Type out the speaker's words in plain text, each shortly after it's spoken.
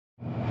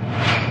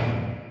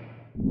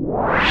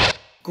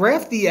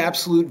Graph the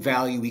absolute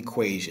value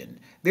equation.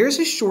 There's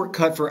a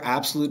shortcut for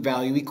absolute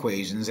value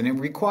equations, and it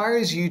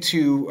requires you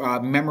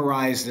to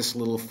memorize this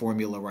little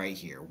formula right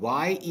here.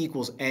 Y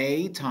equals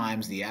A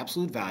times the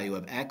absolute value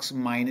of x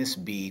minus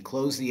b,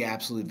 close the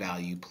absolute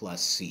value,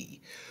 plus c.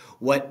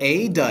 What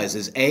A does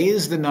is A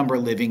is the number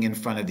living in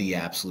front of the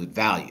absolute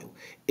value.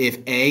 If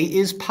A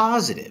is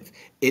positive,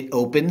 it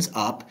opens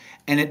up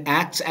and it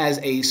acts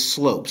as a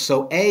slope.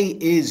 So A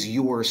is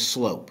your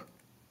slope.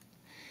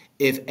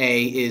 If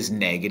A is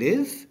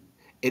negative,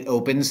 it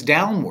opens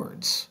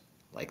downwards,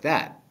 like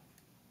that.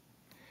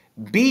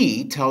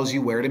 B tells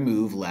you where to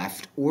move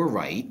left or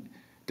right,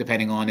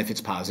 depending on if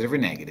it's positive or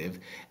negative,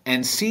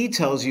 and C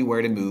tells you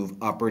where to move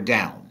up or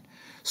down.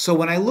 So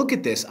when I look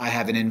at this, I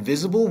have an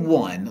invisible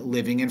 1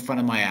 living in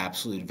front of my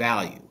absolute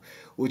value,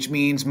 which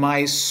means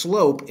my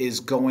slope is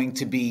going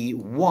to be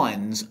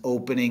 1's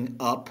opening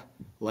up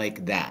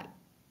like that.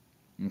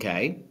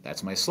 Okay,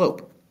 that's my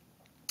slope.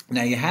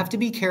 Now you have to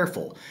be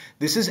careful.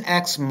 This is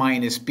x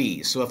minus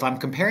b. So if I'm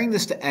comparing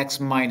this to x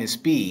minus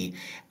b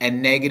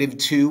and negative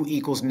 2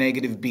 equals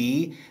negative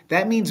b,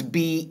 that means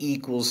b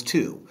equals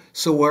 2.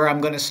 So where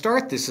I'm going to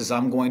start this is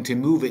I'm going to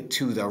move it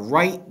to the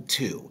right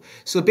 2.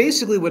 So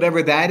basically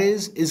whatever that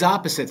is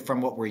opposite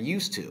from what we're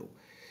used to.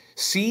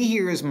 C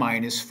here is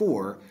minus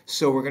 4,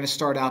 so we're going to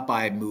start out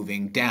by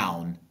moving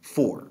down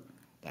 4.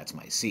 That's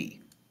my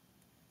C.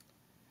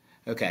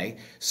 Okay,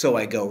 so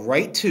I go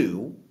right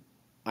 2.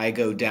 I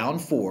go down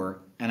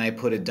 4, and I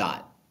put a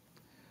dot.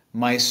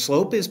 My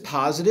slope is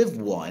positive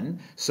 1,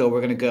 so we're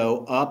going to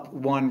go up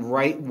 1,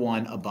 right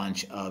 1 a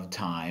bunch of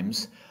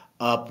times,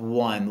 up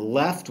 1,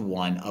 left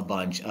 1 a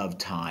bunch of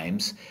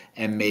times,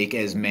 and make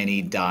as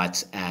many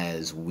dots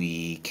as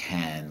we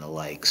can,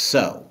 like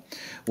so.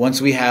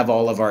 Once we have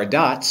all of our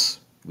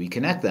dots, we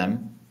connect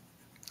them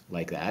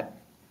like that.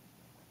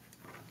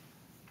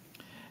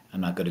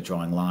 I'm not good at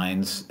drawing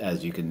lines,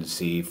 as you can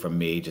see from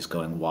me just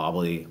going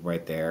wobbly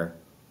right there.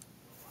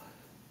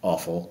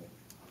 Awful.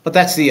 But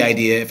that's the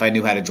idea. If I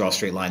knew how to draw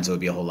straight lines, it would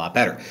be a whole lot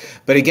better.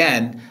 But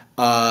again,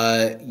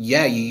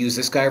 yeah, you use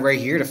this guy right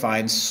here to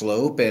find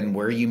slope and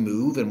where you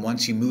move. And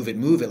once you move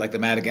it like the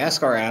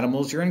Madagascar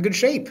animals, you're in good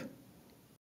shape.